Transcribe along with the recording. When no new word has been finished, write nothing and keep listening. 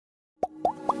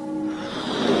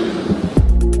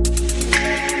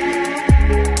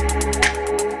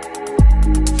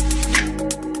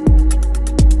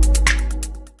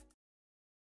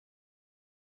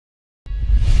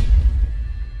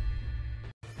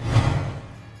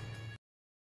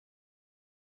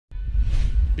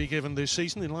be given this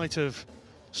season in light of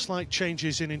slight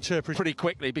changes in interpretation pretty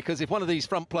quickly, because if one of these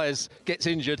front players gets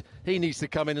injured, he needs to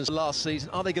come in as last season.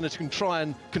 Are they going to try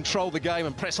and control the game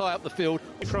and press high up the field?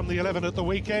 From the 11 at the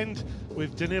weekend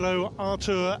with Danilo,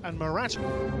 Artur and Morata.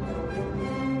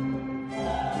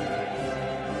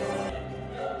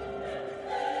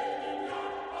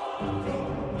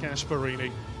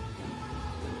 Gasparini.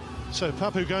 So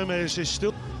Papu Gomez is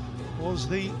still was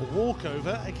the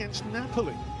walkover against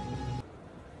Napoli.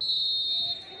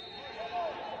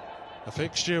 A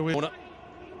fixture with...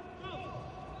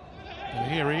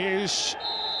 And here he is.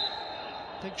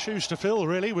 Big shoes to fill,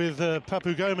 really, with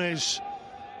Papu Gomez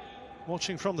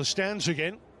watching from the stands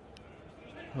again.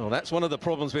 Well, that's one of the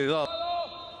problems with us.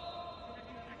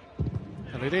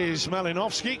 And it is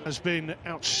Malinovsky has been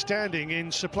outstanding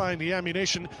in supplying the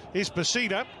ammunition. Is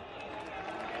Basida.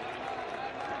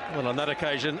 Well, on that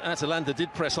occasion, Atalanta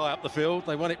did press high up the field.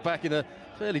 They won it back in a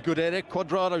fairly good area.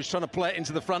 Cuadrado's trying to play it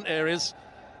into the front areas.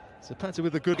 Zapata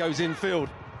with the good goes in field.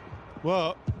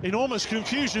 Well, enormous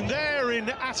confusion there in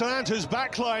Atalanta's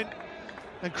backline.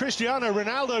 And Cristiano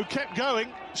Ronaldo kept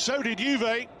going. So did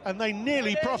Juve, and they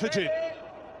nearly profited.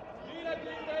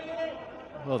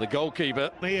 Well, the goalkeeper.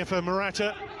 Here for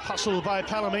Morata, hustled by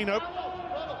Palomino.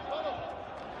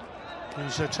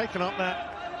 Who's taken up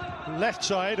that left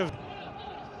side of...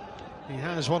 He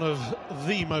has one of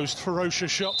the most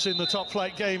ferocious shots in the top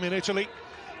flight game in Italy.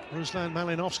 Ruslan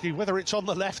Malinovsky, whether it's on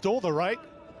the left or the right.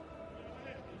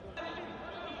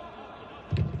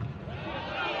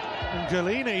 And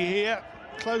Galini here,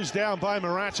 closed down by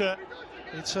Morata.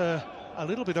 It's a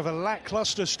little bit of a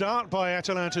lackluster start by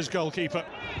Atalanta's goalkeeper.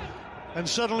 And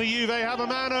suddenly Juve have a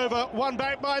man over, one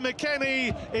back by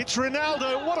McKennie. It's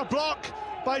Ronaldo, what a block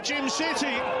by Jim City.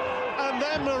 And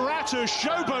then Morata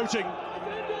showboating.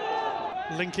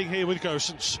 Linking here with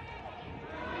Gosens.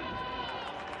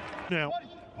 Now,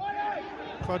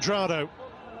 Cuadrado,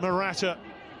 Morata.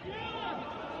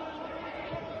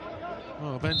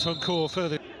 Oh, Bentancur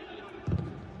further.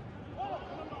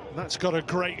 That's got a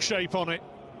great shape on it.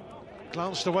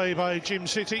 Glanced away by Jim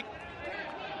City.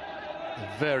 A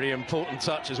very important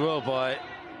touch as well by...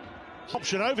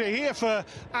 Option over here for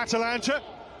Atalanta.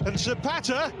 And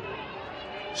Zapata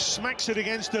smacks it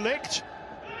against De Ligt.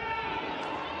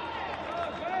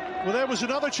 Well, there was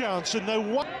another chance, and no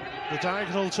one. The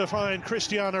diagonal to find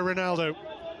Cristiano Ronaldo.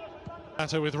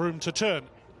 Zapata with room to turn.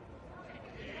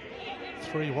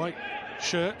 Three white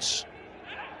shirts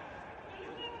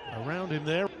around him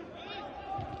there.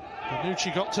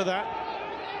 Bonucci got to that.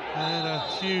 And a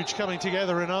huge coming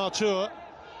together in Artur.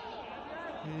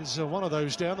 Is one of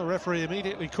those down. The referee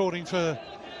immediately calling for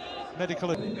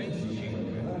medical.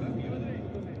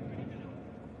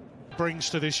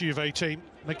 Brings to this Juve team.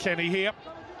 McKennie here.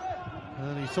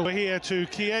 And he thought here to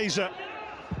Chiesa.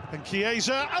 And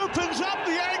Chiesa opens up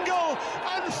the angle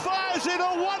and fires in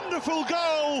a wonderful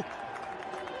goal.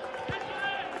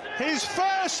 His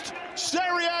first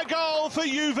Serie A goal for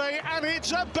Juve, and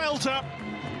it's a belter.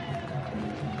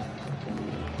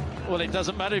 Well, it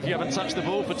doesn't matter if you haven't touched the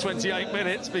ball for 28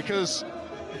 minutes, because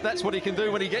that's what he can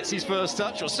do when he gets his first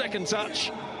touch or second touch.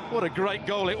 What a great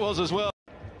goal it was as well.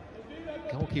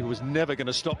 Goalkeeper was never going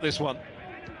to stop this one.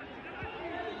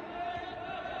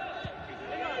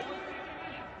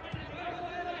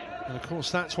 And of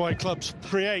course, that's why clubs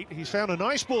create. He's found a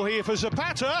nice ball here for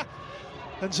Zapata.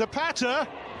 And Zapata,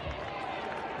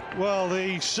 well,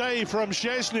 the save from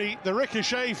Szczesny, the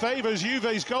ricochet favours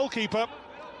Juve's goalkeeper.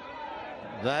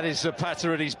 That is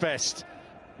Zapata at his best.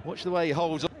 Watch the way he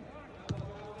holds on.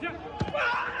 De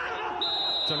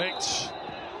Ligt.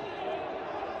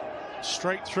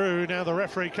 Straight through. Now the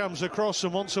referee comes across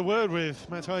and wants a word with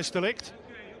Matthijs De Ligt.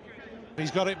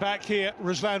 He's got it back here.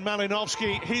 Ruslan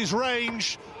Malinovsky, his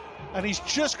range. And he's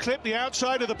just clipped the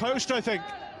outside of the post, I think.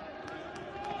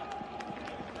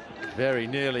 Very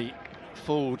nearly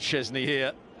fooled Szczesny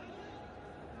here.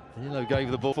 Danilo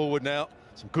gave the ball forward now.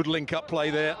 Some good link-up play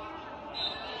there.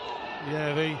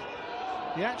 Yeah,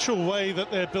 the actual way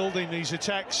that they're building these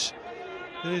attacks,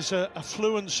 there's a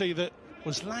fluency that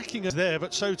was lacking there,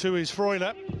 but so too is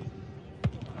Freuler.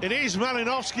 It is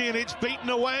Malinovsky, and it's beaten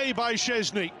away by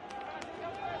Szczesny.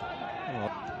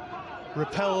 Oh.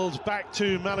 Repelled back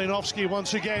to Malinovsky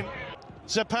once again.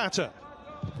 Zapata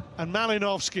and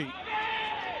Malinovsky.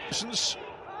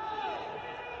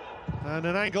 And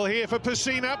an angle here for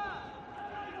Pessina.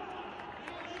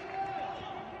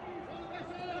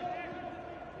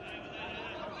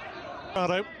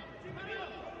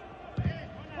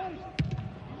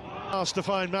 Asked to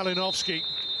find Malinovsky.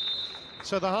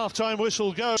 So the half-time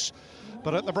whistle goes,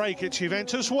 but at the break it's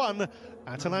Juventus 1,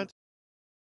 Atalanta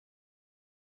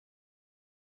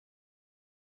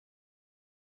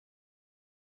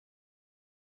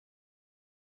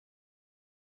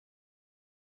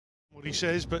what he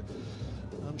says, but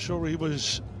I'm sure he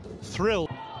was thrilled.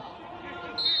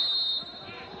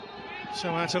 So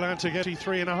Atalanta get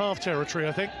 3.5 territory,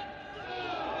 I think.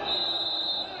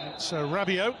 It's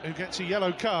Rabiot who gets a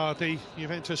yellow card, the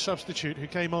Juventus substitute who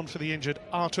came on for the injured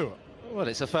Artur. Well,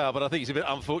 it's a foul, but I think it's a bit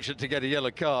unfortunate to get a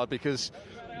yellow card because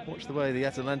watch the way the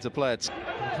Atalanta played.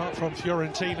 Apart from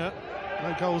Fiorentina,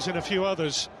 no goals in a few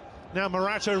others. Now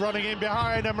Morata running in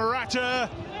behind, and Morata,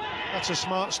 that's a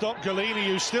smart stop. Galini,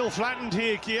 who's still flattened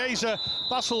here. Chiesa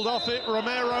bustled off it.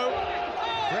 Romero,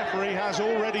 referee has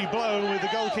already blown with the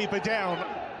goalkeeper down.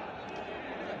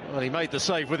 Well, he made the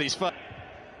save with his foot.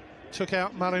 Took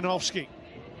out Malinovsky.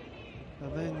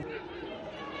 And then,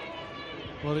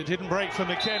 well, it didn't break for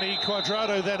McKennie.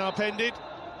 Cuadrado then upended.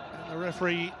 And the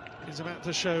referee is about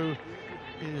to show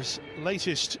his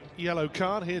latest yellow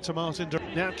card here to Martin.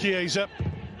 Now Chiesa.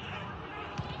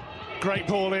 Great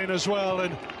ball in as well,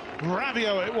 and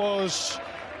Rabiot it was,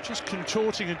 just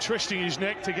contorting and twisting his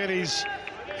neck to get his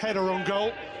header on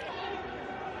goal.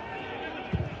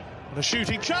 And a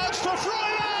shooting chance for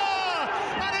Freuler,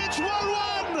 and it's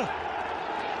 1-1.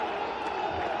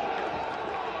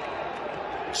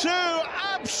 Two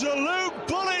absolute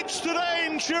bullets today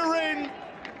in Turin.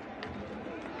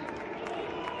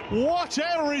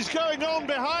 Whatever is going on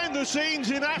behind the scenes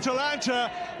in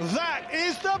Atalanta, that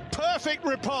is the perfect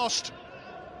riposte.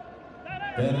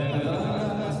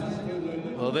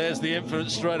 Well, there's the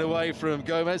inference straight away from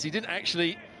Gomez. He didn't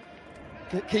actually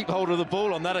keep hold of the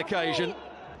ball on that occasion.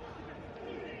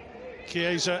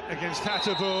 Chiesa against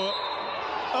Hateboer.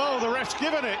 Oh, the ref's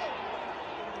given it.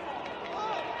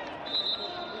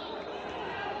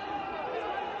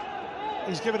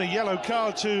 He's given a yellow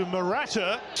card to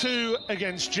Morata, 2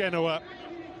 against Genoa.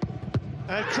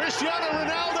 And Cristiano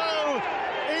Ronaldo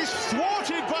is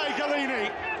thwarted by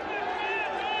Galini.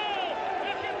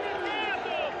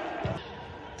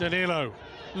 Danilo,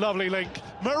 lovely link.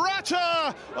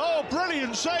 Morata, oh,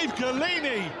 brilliant save,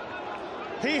 Galini.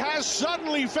 He has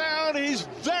suddenly found his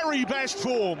very best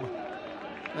form.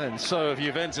 And so have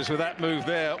Juventus with that move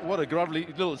there. What a lovely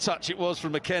little touch it was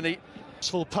from McKennie.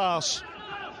 Full pass.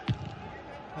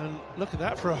 And look at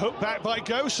that for a hook back by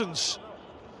Gosens.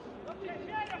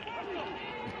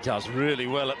 He does really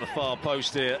well at the far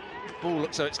post here. Ball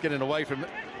looks like it's getting away from it.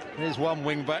 There's one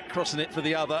wing back crossing it for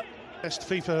the other. Best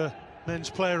FIFA Men's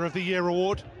Player of the Year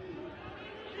award.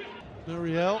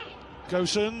 Muriel,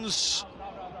 Gosens.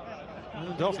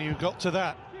 And off you got to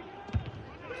that.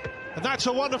 And that's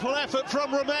a wonderful effort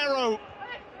from Romero.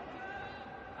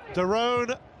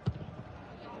 Daron.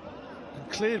 And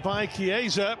cleared by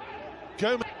Chiesa.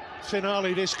 Gomez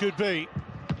finale this could be.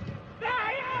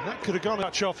 And that could have gone a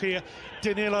touch off here.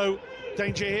 Danilo,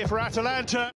 danger here for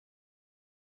Atalanta.